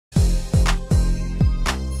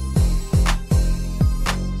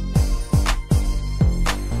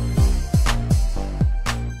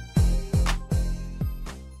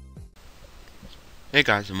Hey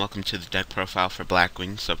guys, and welcome to the deck profile for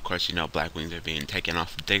Blackwings. So of course you know Blackwings are being taken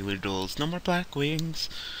off of Daily Duels. No more Blackwings.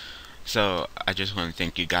 So I just want to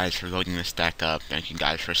thank you guys for loading this deck up. Thank you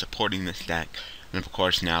guys for supporting this deck. And of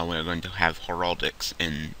course now we're going to have Heraldics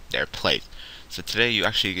in their place. So today you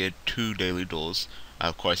actually get 2 Daily Duels.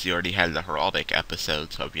 Of course you already had the Heraldic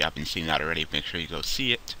episode, so if you haven't seen that already, make sure you go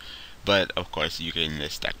see it. But of course you're getting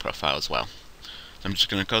this deck profile as well. So I'm just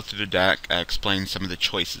going to go through the deck, explain some of the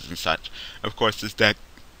choices and such. Of course, this deck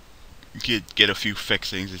get a few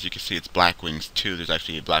fixings. As you can see, it's Blackwings 2. There's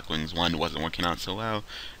actually a Blackwings 1 that wasn't working out so well.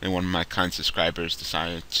 And one of my kind subscribers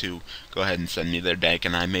decided to go ahead and send me their deck,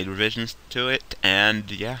 and I made revisions to it.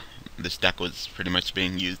 And yeah, this deck was pretty much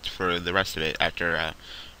being used for the rest of it after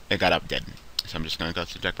it got updated. So I'm just going to go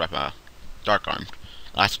through the deck profile. Dark Armed.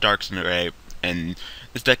 Lots of darks in the grave. And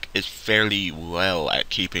this deck is fairly well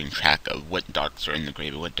at keeping track of what darks are in the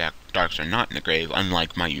grave and what darks are not in the grave,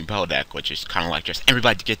 unlike my Yubel deck, which is kind of like just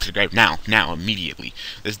everybody to get to the grave now, immediately.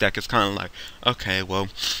 This deck is kind of like, okay, well,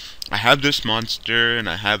 I have this monster, and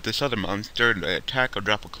I have this other monster, and I attack, I'll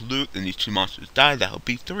drop a Kalut, and these 2 monsters die, that'll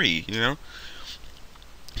be 3, you know?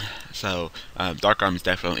 So, Dark Arm is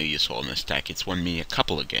definitely useful in this deck. It's won me a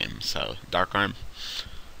couple of games, so Dark Arm,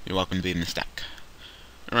 you're welcome to be in this deck.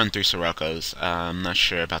 Run 3 Siroccos. I'm not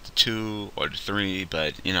sure about the 2 or the 3,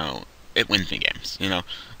 but, you know, it wins me games, you know.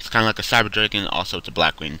 It's kind of like a Cyber Dragon, also it's a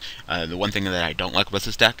Blackwing. The one thing that I don't like about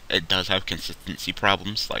this deck, it does have consistency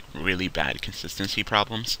problems, like really bad consistency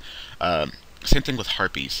problems. Same thing with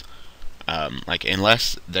Harpies. Like,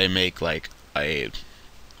 unless they make, like, a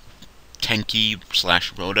tanky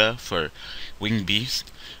 / Rhoda for Winged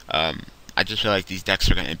Beast, I just feel like these decks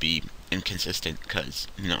are going to be inconsistent, because,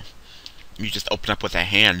 you know, you just open up with a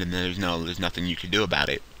hand and there's nothing you can do about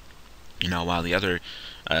it. You know, while the other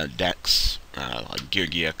decks, like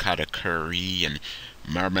Geargia, Karakuri, and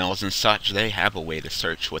Mermails and such, they have a way to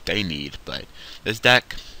search what they need, but this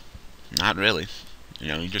deck, not really. You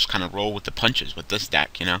know, you just kind of roll with the punches with this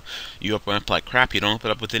deck, you know. You open up like crap, you don't open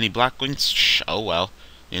up with any Blackwings, oh well.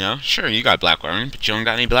 You know, sure, you got Blackwing, but you don't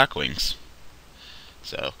got any Blackwings.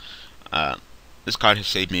 So, this card has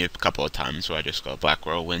saved me a couple of times where I just go Black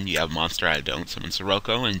Whirlwind, you have a monster, I don't, summon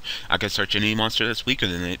Sirocco, and I can search any monster that's weaker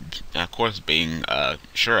than it, of course being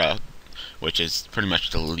Shura, which is pretty much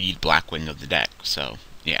the lead Blackwing of the deck, so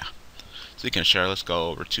yeah. Speaking of Shura, let's go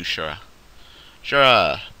over to Shura.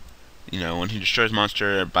 Shura! You know, when he destroys a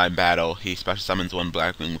monster by battle, he special summons 1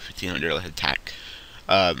 Blackwing with 1500 attack.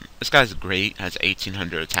 This guy's great, has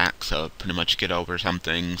 1800 attack, so pretty much get over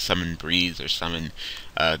something, summon Breeze or summon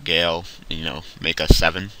Gale, you know, make a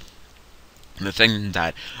 7. And the thing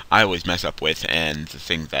that I always mess up with, and the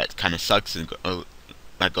thing that kind of sucks and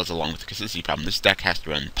that goes along with the consistency problem, this deck has to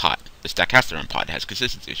run pot. This deck has to run pot, it has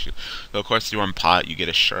consistency issue. So of course you run pot, you get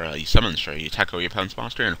a Shura, you summon Shura, you attack over your opponent's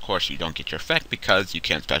monster, and of course you don't get your effect because you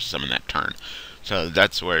can't special summon that turn. So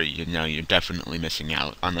that's where, you know, you're definitely missing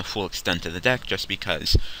out on the full extent of the deck, just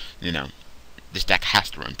because, you know, this deck has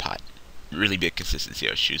to run pot. Really big consistency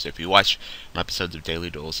issues. If you watch my episodes of Daily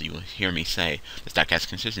Duels, you will hear me say, this deck has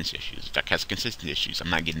consistency issues, this deck has consistency issues, I'm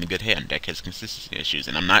not getting a good hand, deck has consistency issues,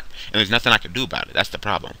 and there's nothing I can do about it, that's the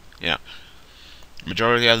problem, you know.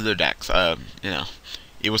 Majority of the other decks, you know,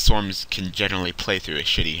 Evil Storms can generally play through a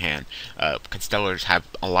shitty hand. Constellars have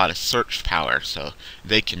a lot of search power, so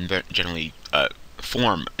they can generally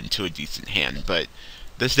form into a decent hand. But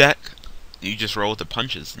this deck, you just roll with the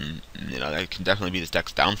punches, and you know that can definitely be this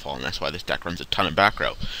deck's downfall, and that's why this deck runs a ton of back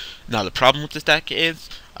row. Now the problem with this deck is,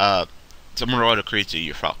 someone rolled a creature,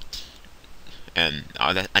 you're fucked, and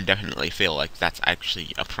I definitely feel like that's actually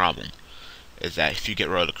a problem. Is that if you get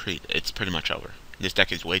rolled a creep, it's pretty much over. This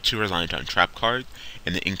deck is way too reliant on trap cards,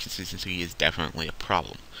 and the inconsistency is definitely a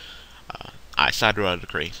problem. I side roll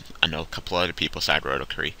Decree. I know a couple other people side roll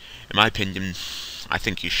Decree. In my opinion, I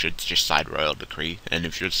think you should just side roll Decree, and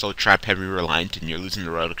if you're so trap heavy reliant and you're losing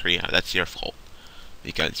the Royal Decree, that's your fault.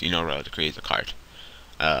 Because you know Royal Decree is a card.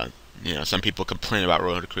 You know, some people complain about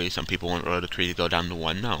Royal Decree, some people want Royal Decree to go down to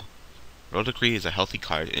 1. No. Royal Decree is a healthy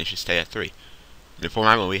card, and it should stay at 3. In the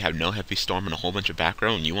format when we have no Heavy Storm and a whole bunch of back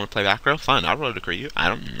row, and you want to play back row, fine, I'll roll Decree you.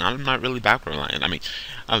 I'm not really back row reliant. I mean,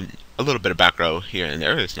 a little bit of back row here and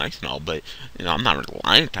there is nice and all, but you know, I'm not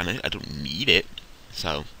reliant on it. I don't need it.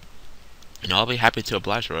 So, you know, I'll be happy to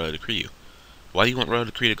oblige Royal Decree you. Why do you want Royal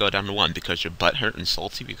Decree to go down to 1? Because you're butthurt and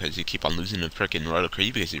salty because you keep on losing the frickin' Royal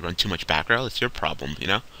Decree because you run too much back row? It's your problem, you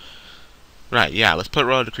know? Right, yeah, let's put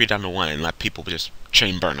Royal Decree down to 1 and let people just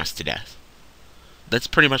chain burn us to death. That's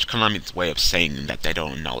pretty much Konami's way of saying that they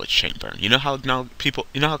don't acknowledge chain burn. You know how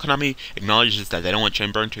Konami acknowledges that they don't want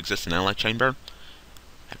chain burn to exist and they don't like chain burn?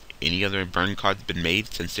 Have any other burn cards been made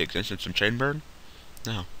since the existence of chain burn?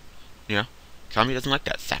 No. You know? Konami doesn't like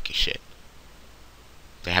that sacky shit.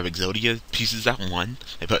 They have Exodia pieces at 1.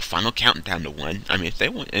 They put Final Countdown to 1. I mean, if they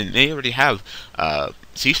want, and they already have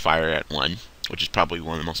Ceasefire at 1, which is probably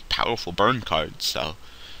one of the most powerful burn cards. So,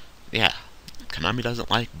 yeah, Konami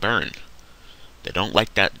doesn't like burn. They don't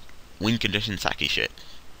like that win condition Saki shit.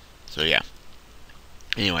 So yeah.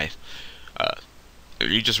 Anyway, if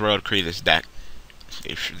you just roll to create this deck,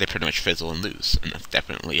 they pretty much fizzle and lose, and that's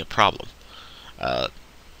definitely a problem.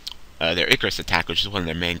 Their Icarus attack, which is one of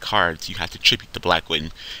their main cards, you have to tribute the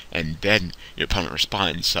Blackwing, and then your opponent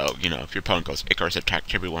responds. So, you know, if your opponent goes Icarus attack,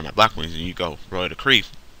 tribute one of my Blackwings, and you go roll to creep,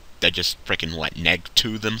 they just freaking, what,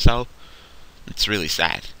 neg-2 themselves? It's really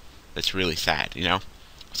sad. It's really sad, you know?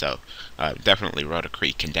 So, definitely Rhoda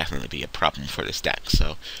Creek can definitely be a problem for this deck.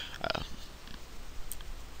 So,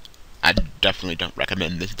 I definitely don't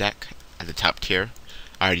recommend this deck as a top tier.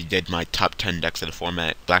 I already did my top 10 decks of the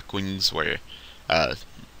format. Blackwings were, I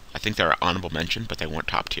think they were honorable mention, but they weren't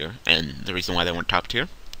top tier. And the reason why they weren't top tier,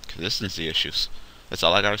 consistency issues. That's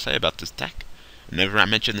all I gotta say about this deck. Whenever I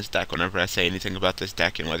mention this deck, whenever I say anything about this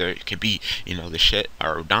deck, and whether it could be, you know, the shit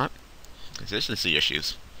or not, consistency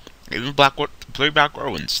issues. Even three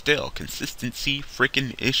Blackwings, still consistency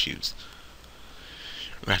freaking issues.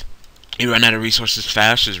 You run out of resources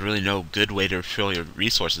fast. There's really no good way to fill your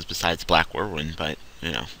resources besides Black Whirlwind, but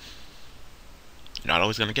you know, you're not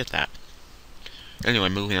always gonna get that. Anyway,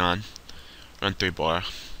 moving on. Run 3 Bora.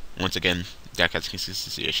 Once again, deck has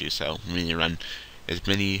consistency issues, so we need to run as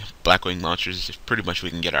many Blackwing launchers as pretty much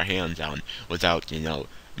we can get our hands on without, you know,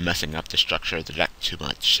 messing up the structure of the deck too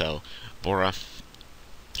much. So, Bora,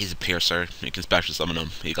 he's a piercer. You can special summon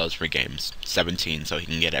him. He goes for games 17, so he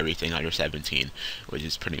can get everything under 17, which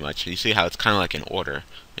is pretty much, you see how it's kind of like an order,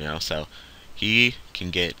 you know, so he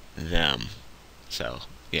can get them. So,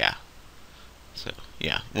 yeah. So,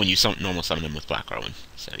 yeah, when you normal summon him with Black Whirlwind.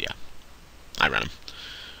 So, yeah, I run him.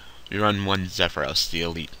 We run 1 Zephyros, the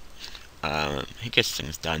elite. He gets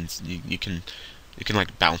things done. You can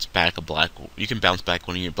like bounce back you can bounce back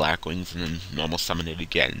one of your Blackwings and then normal summon it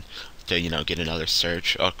again to, you know, get another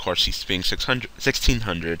search. Of course, he's being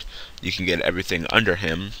 1600. You can get everything under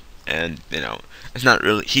him, and you know,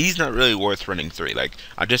 he's not really worth running 3. Like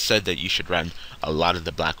I just said that you should run a lot of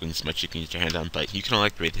the Blackwings as much as you can get your hand on, but you can only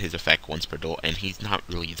activate his effect once per duel, and he's not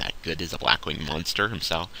really that good as a Blackwing monster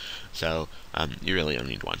himself. So you really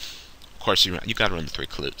only need 1. Of course, you gotta run the 3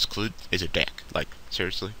 Klutes. Klute is a deck. Like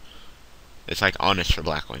seriously, it's like honest for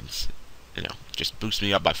Blackwings. You know, just boost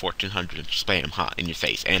me up by 1400 and spam hot in your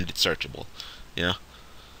face, and it's searchable. You know,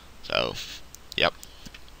 so yep.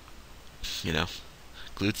 You know,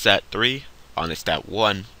 Klute's at 3, Honest at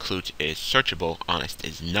 1. Klute is searchable, Honest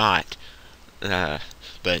is not.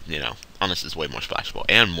 But you know, Honest is way more splashable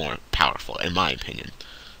and more powerful, in my opinion.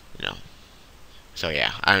 You know, so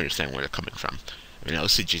yeah, I understand where they're coming from. I mean,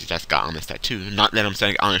 OCG just got Honest at 2. Not that I'm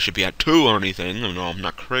saying Honest should be at 2 or anything. You know, I'm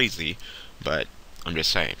not crazy, but I'm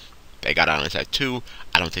just saying. They got Honest at 2.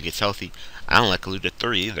 I don't think it's healthy. I don't like Klute at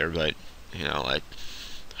 3 either, but, you know, like,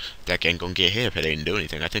 deck ain't gonna get hit if it didn't do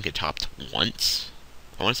anything. I think it topped once.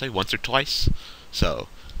 I want to say once or twice. So,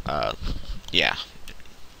 yeah.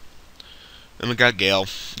 Then we got Gale.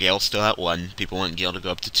 Gale's still at 1. People want Gale to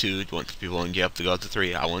go up to 2. People want Gale to go up to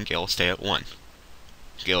 3. I want Gale to stay at 1.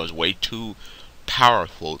 Gale is way too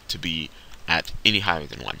powerful to be at any higher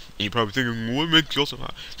than 1. And you're probably thinking, what makes Gale so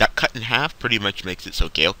high? That cut in half pretty much makes it so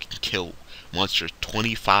Gale can kill monsters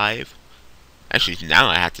 25. Actually, now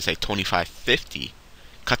I have to say 25-50.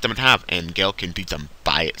 Cut them in half, and Gale can beat them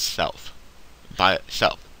by itself.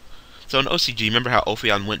 So in OCG, remember how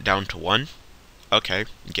Ophion went down to 1? Okay,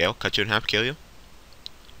 Gale, cut you in half, kill you.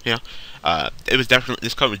 Yeah,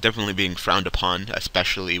 this card was definitely being frowned upon,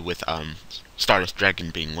 especially with Stardust Dragon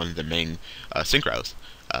being one of the main synchros.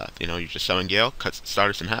 You know, you just summon Gale, cut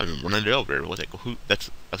Stardust in half, and run it over. It was like, that's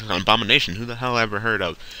an abomination. Who the hell ever heard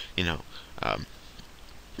of, you know,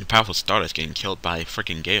 the powerful Stardust getting killed by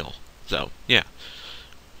freaking Gale? So yeah,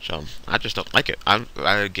 so I just don't like it.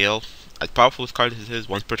 Gale, as powerful as card as it is,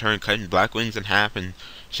 once per turn, cutting Blackwings in half and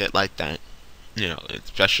shit like that. You know, it's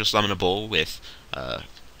special summonable with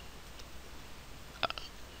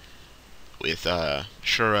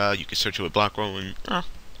Shura. You can search it with Black Whirlwind.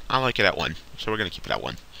 I like it at 1, so we're gonna keep it at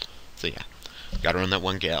 1. So yeah, gotta run that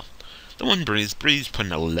 1 Gale. The 1 Breeze put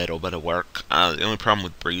in a little bit of work. The only problem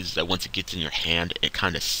with Breeze is that once it gets in your hand, it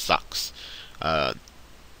kind of sucks.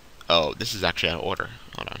 Oh, this is actually out of order.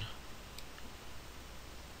 Hold on.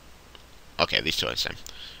 Okay, these two are the same.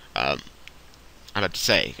 I'm about to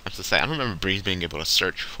say, I don't remember Breeze being able to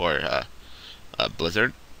search for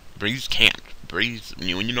Blizzard. Breeze can't. Breeze,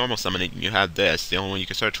 when you normal summon it, and you have this, the only one you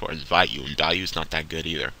can search for is Value, and Value's not that good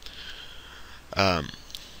either.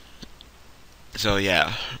 So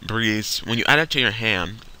yeah, Breeze, when you add it to your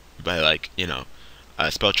hand, by like,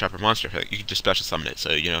 spell trap or monster effect, you can just special summon it.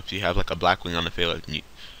 So, if you have like a Blackwing on the field, and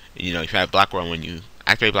if you have Blackwing, when you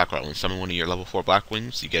activate Blackwing and summon one of your level 4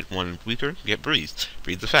 Blackwings, you get one weaker, you get Breeze.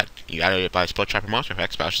 Breeze effect. You add it by spell trap or monster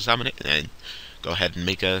effect, special summon it, and then go ahead and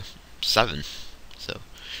make a 7. So,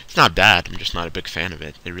 it's not bad, I'm just not a big fan of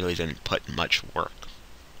it. It really didn't put much work.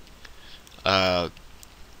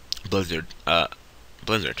 Blizzard.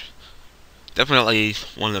 Blizzard. Definitely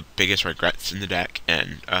one of the biggest regrets in the deck,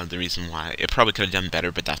 and the reason why it probably could have done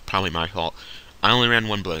better, but that's probably my fault. I only ran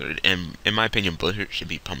one Blizzard, and in my opinion, Blizzard should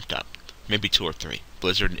be pumped up. Maybe 2 or 3.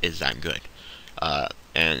 Blizzard is that good.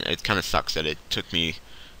 And it kind of sucks that it took me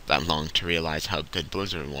that long to realize how good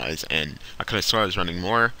Blizzard was, and I could have sworn I was running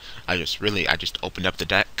more. I just opened up the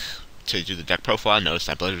deck to do the deck profile, and noticed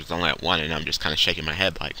that Blizzard was only at 1, and I'm just kind of shaking my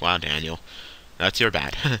head like, wow, Daniel, that's your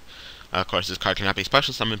bad. Of course, this card cannot be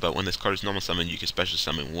special summoned, but when this card is normal summoned, you can special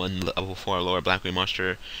summon one level 4 or lower Blackwing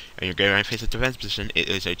monster, and your graveyard faces defense position. It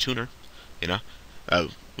is a tuner,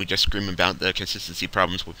 we just scream about the consistency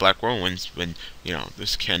problems with Black Whirlwinds when,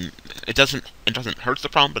 it doesn't hurt the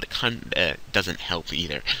problem, but it kind of doesn't help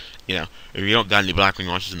either. If you don't got any Blackwing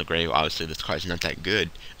monsters in the grave, obviously this card's not that good,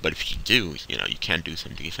 but if you do, you can do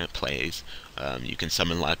some decent plays. You can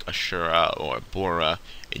summon like Ashura or Bora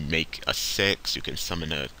and make a 6. You can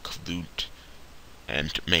summon a Klute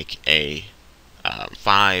and make a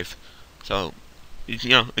 5. So,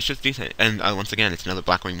 it's just decent. And once again, it's another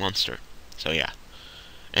Blackwing monster. So yeah.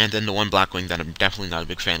 And then the one Blackwing that I'm definitely not a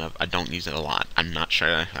big fan of, I don't use it a lot. I'm not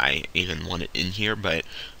sure I even want it in here, but,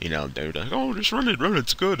 they're like, oh, just run it,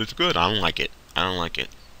 it's good, it's good. I don't like it.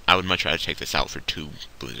 I would much rather take this out for 2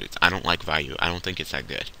 Blizzards. I don't like Value. I don't think it's that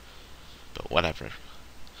good. But whatever.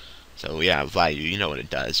 So yeah, Value, you know what it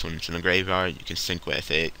does. When it's in the graveyard, you can sync with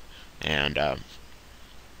it, and,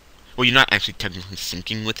 well, you're not actually technically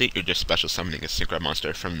syncing with it, you're just special summoning a synchro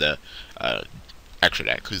monster from the, extra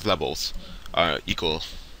deck, whose levels are equal,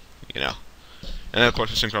 And of course,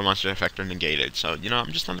 the synchro monster effect are negated, so,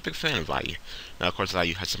 I'm just not a big fan of Value. Now, of course,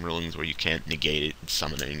 Value has some rulings where you can't negate it,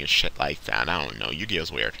 summoning and shit like that. I don't know,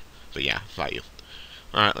 Yu-Gi-Oh's weird. But yeah, Value.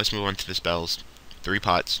 Alright, let's move on to the spells. 3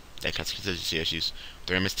 pots, deck has consistency issues,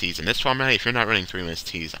 3 MSTs. In this format, if you're not running 3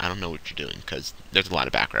 MSTs, I don't know what you're doing, because there's a lot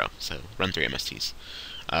of back row, so run 3 MSTs.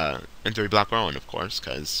 And 3 Black Whirlwind, of course,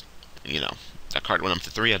 because, that card went up to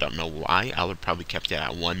 3, I don't know why. I would probably kept it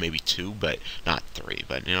at 1, maybe 2, but not 3.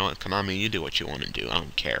 But, Konami, you do what you want to do, I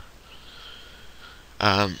don't care.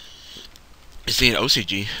 You see, in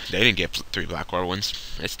OCG, they didn't get 3 Black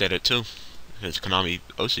Whirlwinds, they stayed at 2. Because Konami,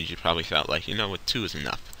 OCG probably felt like, 2 is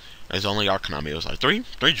enough. There's only our Konami, it was like, 3?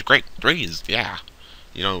 3's great, 3 is, yeah.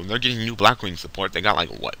 They're getting new Blackwing support, they got like,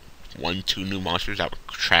 what, 1, 2 new monsters that were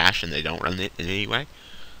trash and they don't run it in any way?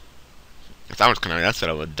 If that was Konami, that's what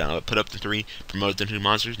I would have done. I would put up the 3, promote the new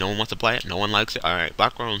monsters, no one wants to play it, no one likes it, alright,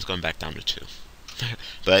 Black Whirlwind's going back down to 2.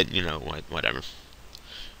 But, whatever.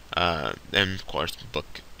 Then, of course,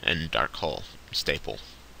 Book and Dark Hole, staples.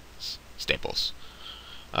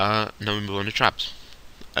 Now we move on to traps.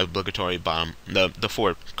 Obligatory bottom, the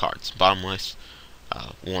 4 cards, Bottomless,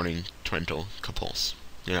 Warning, Torrential, Compulse.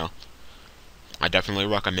 I definitely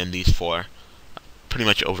recommend these 4, pretty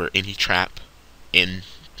much over any trap in,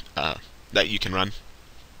 that you can run,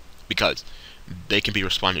 because they can be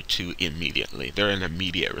responded to immediately. They're an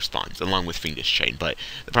immediate response, along with Fiendish Chain, but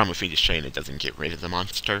the problem with Fiendish Chain, it doesn't get rid of the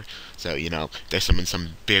monster, so, they summon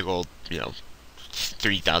some big old,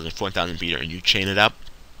 3,000, 4,000 beater, and you chain it up,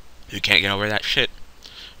 you can't get over that shit.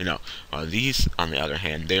 These, on the other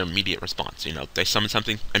hand, they're immediate response, they summon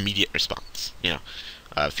something, immediate response,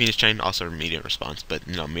 Fiendish Chain, also immediate response, but,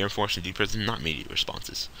 Mirror Force and Deep Prison, not immediate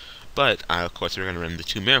responses. But, of course, we're going to run the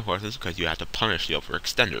 2 Mirror Forces because you have to punish the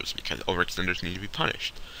overextenders, because overextenders need to be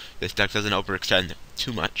punished. This deck doesn't overextend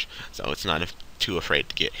too much, so it's not too afraid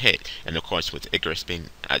to get hit. And, of course, with Icarus being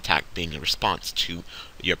attacked being a response to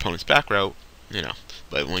your opponent's back row,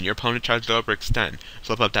 but when your opponent tries to overextend,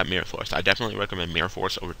 flip up that Mirror Force. I definitely recommend Mirror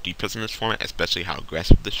Force over Deep Prison in this format, especially how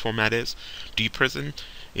aggressive this format is. Deep Prison,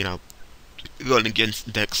 going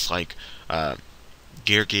against decks like,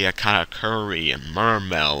 Geargia, Karakuri, and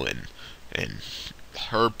Mermail, and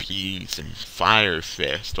Herpes, and Fire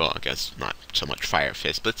Fist. Well, I guess not so much Fire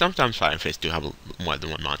Fist, but sometimes Fire Fist do have more than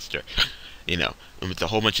 1 monster. And with a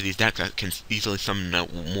whole bunch of these decks that can easily summon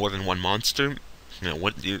more than 1 monster,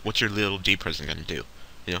 what's your little Deep Prison gonna do?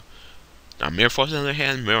 Mirror Force, on the other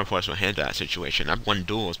hand, Mirror Force will handle that situation. I've won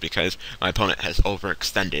duels because my opponent has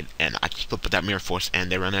overextended, and I just flip with that Mirror Force,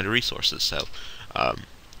 and they run out of resources. So, I've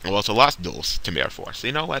also lost duels to Mirror Force. So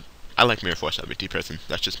you know what? I like Mirror Force over D-Prison.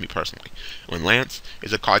 That's just me personally. When Lance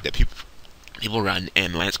is a card that people run,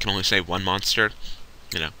 and Lance can only save one monster,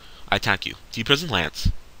 you know, I attack you. D-Prison Lance.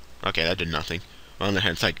 Okay, that did nothing. On the other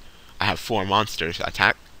hand, it's like, I have 4 monsters.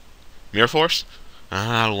 Attack. Mirror Force.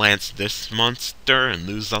 I'll lance this monster and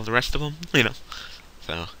lose all the rest of them, you know.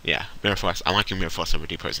 So, yeah, Mirror Force. I like Mirror Force over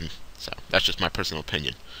D-Prison. So, that's just my personal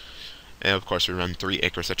opinion. And, of course, we run 3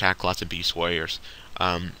 Icarus attack, lots of Beast Warriors.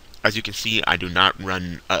 As you can see, I do not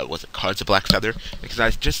run, Cards of Black Feather, because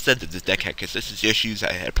I just said that this deck had consistency issues.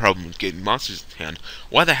 I had a problem with getting monsters in hand.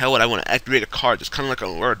 Why the hell would I want to activate a card that's kind of like a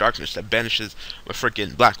Allure of Darkness that banishes my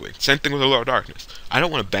freaking Blackwing? Same thing with Allure of Darkness. I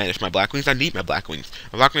don't want to banish my Blackwings. I need my Blackwings.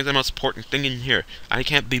 My Blackwings are the most important thing in here. I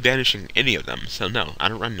can't be banishing any of them, so no, I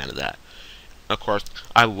don't run none of that. Of course,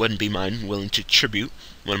 I wouldn't be willing to tribute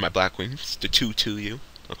one of my Blackwings to 2/2 you,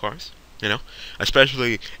 of course. You know,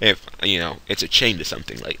 especially if, you know, it's a chain to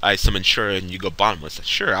something. Like, I summon Shura and you go bottomless.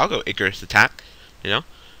 Sure, I'll go Icarus attack, you know.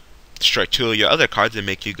 Destroy 2 of your other cards and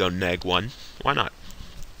make you go -1. Why not?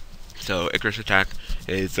 So, Icarus attack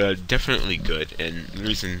is definitely good, and the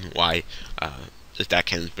reason why this deck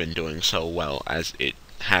has been doing so well as it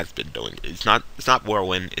has been doing. It's not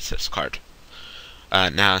Whirlwind, it's this card.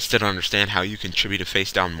 Now, I still don't understand how you contribute a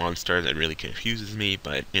face-down monster. That really confuses me,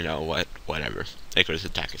 but, you know what, whatever. Icarus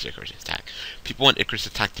attack is Icarus attack. People want Icarus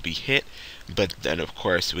attack to be hit, but then, of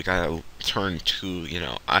course, we gotta turn to, you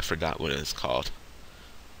know, I forgot what it's called.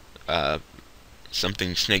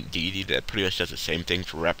 Something Snake Deity that pretty much does the same thing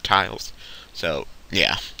for reptiles. So,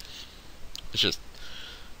 yeah. It's just,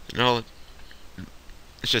 you know,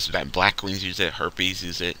 it's just that Blackwings use it, Herpies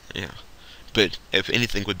use it, yeah. But if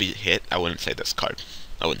anything would be hit, I wouldn't say this card.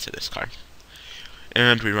 I wouldn't say this card.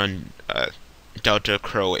 And we run Delta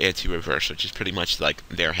Crow Anti-Reverse, which is pretty much like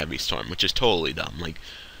their Heavy Storm, which is totally dumb. Like,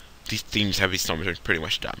 these themes Heavy Storms are pretty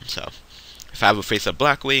much dumb. So, if I have a face-up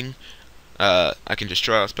Blackwing, I can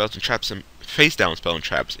destroy all spells and traps and face-down spell and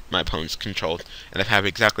traps my opponent's controlled. And if I have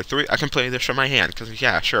exactly 3, I can play this from my hand. Because,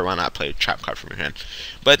 yeah, sure, why not play a trap card from your hand?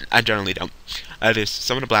 But I generally don't. I just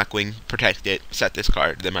summon a Blackwing, protect it, set this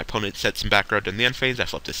card. Then my opponent sets some back row during the end phase. I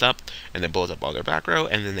flip this up, and then blows up all their back row,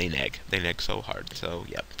 and then they neg. They neg so hard. So,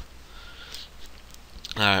 yep.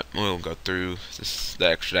 We'll go through the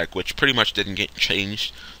extra deck, which pretty much didn't get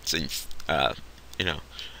changed since, you know,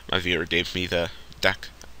 my viewer gave me the deck.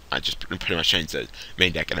 I just pretty much changed the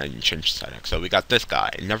main deck, and I didn't change the side deck. So we got this guy.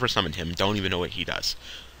 Never summoned him. Don't even know what he does.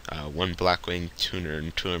 1 Blackwing, tuner,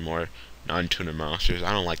 and 2 or more non-tuner monsters.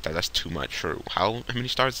 I don't like that. That's too much. For how many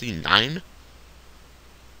stars is he? 9?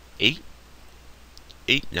 8?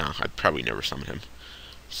 8? No, I'd probably never summon him.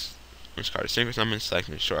 This card is single summon, select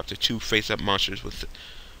and destroy up to 2 face-up monsters with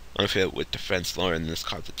unfit with defense lower than this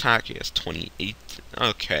card's attack. He has 28.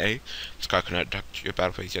 Okay. This card cannot deduct your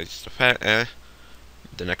battle phase. It's effect.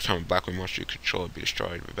 The next time a Blackwing monster you control will be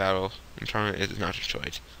destroyed in battle. In turn, it is not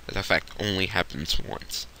destroyed. This effect only happens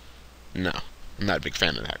once. No, I'm not a big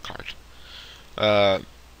fan of that card.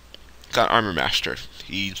 Got Armor Master.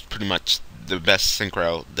 He's pretty much the best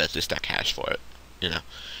synchro that this deck has for it. You know,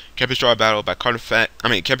 can't be destroyed by battle by card effect. I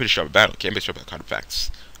mean, can't be destroyed by battle. Can't be destroyed by card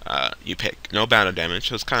effects. You pick no battle damage.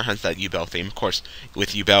 So it kind of has that Yubel theme. Of course, with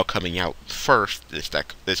Yubel coming out first, this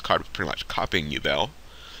card was pretty much copying Yubel.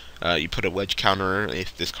 You put a wedge counter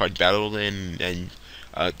if this card battled in, and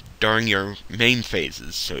during your main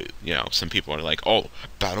phases. So, you know, some people are like, oh,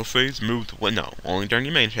 battle phase, move. Well, no, only during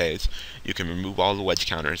your main phase. You can remove all the wedge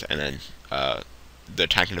counters, and then the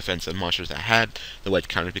attack and defense of monsters that had the wedge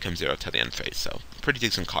counters become 0 to the end phase. So, pretty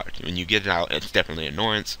decent card. When you get it out, it's definitely an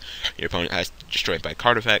annoyance. Your opponent has destroyed by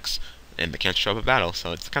card effects, and they can't show up a battle,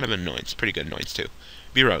 so it's kind of an annoyance. Pretty good annoyance, too.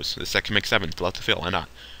 B-Rose, this deck can make 7, love to feel, why not?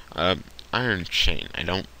 Iron Chain, I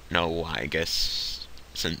don't know why. I guess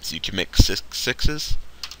since you can make 6s,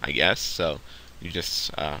 I guess. So you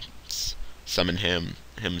just summon him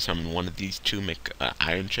summon one of these 2, make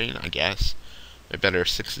Iron Chain. I guess they're better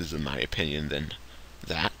 6s in my opinion than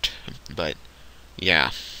that. But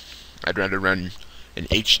yeah, I'd rather run an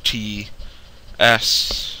HTS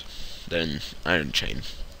than Iron Chain,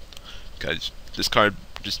 because this card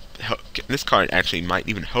actually might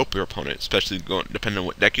even help your opponent, especially depending on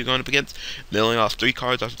what deck you're going up against. Milling off 3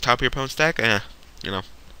 cards off the top of your opponent's deck, you know,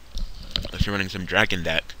 if you're running some dragon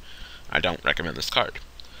deck, I don't recommend this card.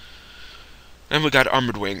 And we got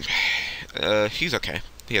Armored Wing. He's okay.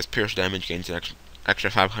 He has pierce damage, gains an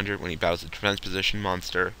extra 500 when he battles a defense position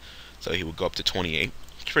monster, so he will go up to 28.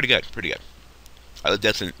 It's pretty good, pretty good. I would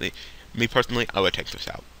definitely, me personally, I would take this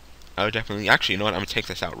out. I would definitely... Actually, you know what? I'm going to take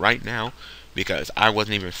this out right now because I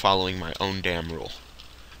wasn't even following my own damn rule.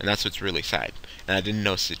 And that's what's really sad. And I didn't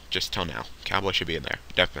notice it just till now. Cowboy should be in there.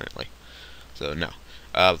 Definitely. So, no.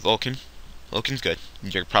 Vulcan. Vulcan's good.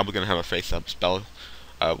 You're probably going to have a face-up spell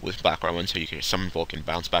with Blackwing, so you can summon Vulcan,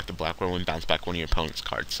 bounce back the Blackwing, bounce back one of your opponent's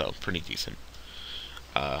cards. So, pretty decent.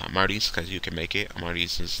 Amarties, because you can make it.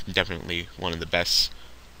 Amarties is definitely one of the best,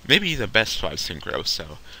 maybe the best 5 synchro,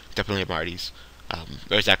 so definitely Amarties.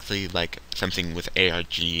 There's actually like something with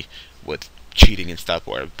ARG with cheating and stuff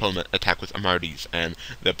where opponent attack with Amarties and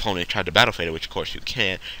the opponent tried to battle fade it, which of course you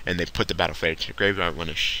can't, and they put the battle fade to the graveyard when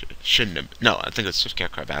it shouldn't have. No, I think it's just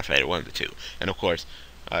Karakuri battle fade, one of the two. And of course,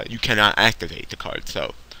 you cannot activate the card,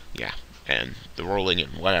 so yeah. And the rolling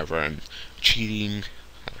and whatever and cheating,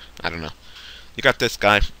 I don't know. You got this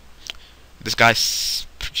guy. This guy's...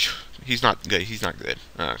 He's not good. He's not good.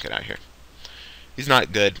 Oh, get out of here. He's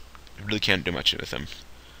not good. You really can't do much with him.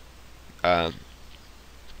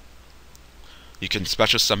 You can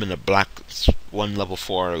special summon a black 1 level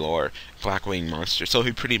 4 or Blackwing monster. So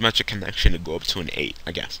he pretty much a connection to go up to an 8,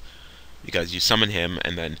 I guess. Because you summon him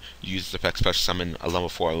and then use the effect special summon a level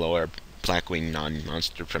 4 or lower Blackwing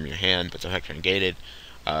non-monster from your hand, but the effect are negated.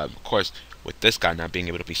 Of course, with this guy not being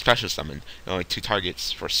able to be special summoned, only 2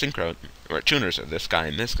 targets for synchro or tuners are this guy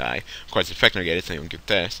and this guy. Of course, the effect negated, so you get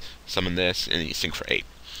this, summon this, and you sync for 8.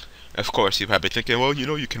 Of course, you're probably thinking, well, you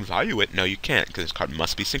know, you can value it. No, you can't, because this card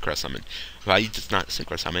must be synchro summoned. Value does not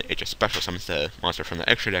synchro summon, it just special summons the monster from the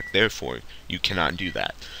extra deck, therefore, you cannot do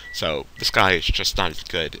that. So, this guy is just not as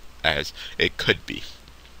good as it could be.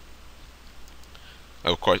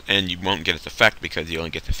 Of course, and you won't get its effect, because you only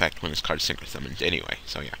get the effect when this card is synchro summoned anyway,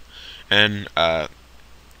 so yeah. And, I'll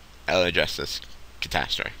address this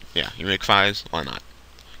catastrophe. Yeah, you make 5s, why not?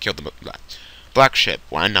 Kill the Black Ship,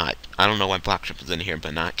 why not? I don't know why Black Ship is in here,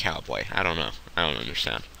 but not Cowboy. I don't know. I don't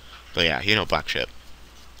understand. But yeah, you know Black Ship.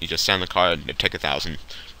 You just send the card, and take 1,000.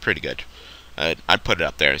 Pretty good. I'd put it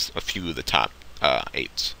up there as a few of the top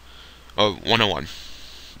 8s. Oh, 101.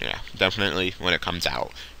 Yeah, definitely when it comes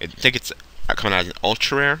out. I think it's coming out as an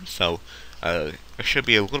ultra rare, so it should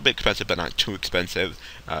be a little bit expensive, but not too expensive.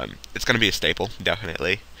 It's going to be a staple,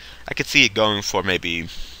 definitely. I could see it going for maybe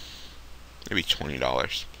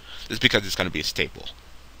 $20. Just because it's going to be a staple,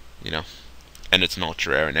 you know? And it's an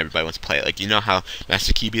ultra rare and everybody wants to play it. Like, you know how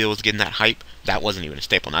Master Key Beetle was getting that hype? That wasn't even a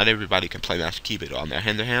staple. Not everybody can play Master Key Beetle on their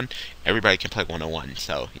hand. Everybody can play 101.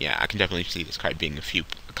 So, yeah, I can definitely see this card being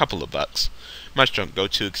a couple of bucks. Maestro, go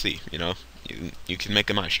to XC, you know? You can make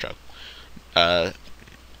a Maestro.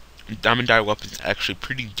 Diamond Dire Weapon is actually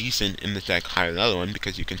pretty decent in the deck higher than the other one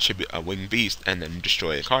because you can ship a Winged Beast and then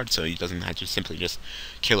destroy a card, so it doesn't have to simply just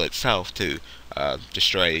kill itself to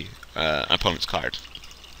destroy an opponent's card.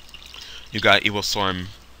 You got Evil Storm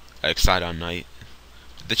Exciton Knight.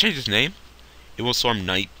 Did they change his name? Evil Storm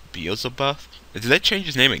Knight Beelzebub? Did they change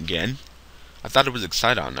his name again? I thought it was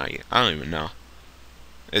Exciton Knight. I don't even know.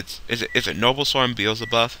 Is it Noble Storm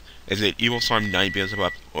Beelzebub? Is it Evil Storm Knight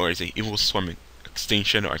Beelzebub? Or is it Evil Storm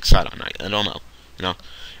Extinction or Exciton Knight? I don't know. You know.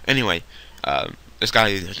 Anyway, this guy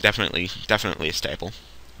is definitely a staple.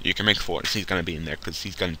 You can make 4s. He's gonna be in there because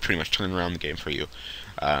he's gonna pretty much turn around the game for you.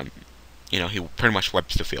 You know, he pretty much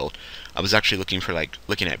wipes the field. I was actually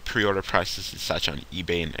looking at pre-order prices and such on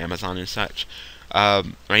eBay and Amazon and such.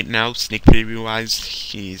 Right now, sneak preview wise,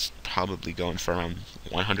 he's probably going for around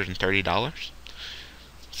 $130.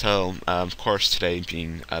 So, of course, today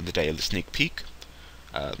being the day of the sneak peek,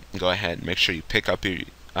 go ahead and make sure you pick up your,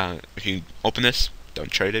 if you open this, don't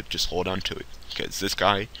trade it, just hold on to it, because this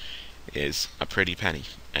guy is a pretty penny,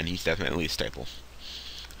 and he's definitely a staple.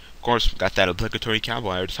 Of course, got that obligatory Cowboy,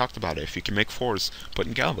 I already talked about it. If you can make 4s, put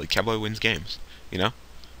in Cowboy. Cowboy wins games, you know?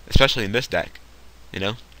 Especially in this deck, you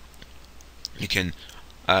know? You can,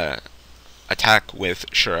 attack with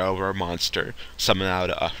Shurel or Monster, summon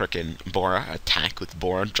out a frickin' Bora, attack with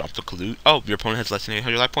Bora, drop the Clue. Oh, your opponent has less than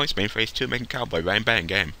 800 life points, main phase 2, making Cowboy, bang bang,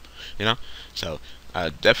 game. You know? So,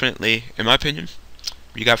 definitely, in my opinion,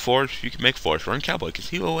 you got 4s, you can make 4s. Run Cowboy, because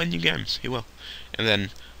he will win you games. He will. And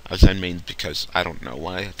then, I was unmained because I don't know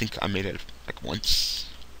why. I think I made it like once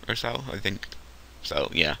or so, I think. So,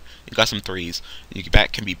 yeah. You got some 3s. Your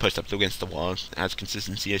back can be pushed up against the wall. Has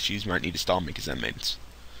consistency issues. You might need to stall make his unmains.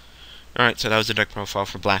 Alright, so that was the deck profile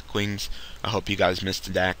for Blackwings. I hope you guys missed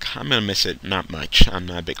the deck. I'm gonna miss it, not much. I'm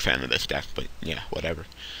not a big fan of this deck, but yeah, whatever.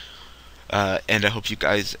 And I hope you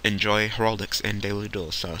guys enjoy Heraldics and Daily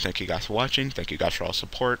Duels. So thank you guys for watching, thank you guys for all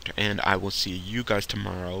support, and I will see you guys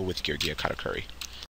tomorrow with Geargia Karakuri.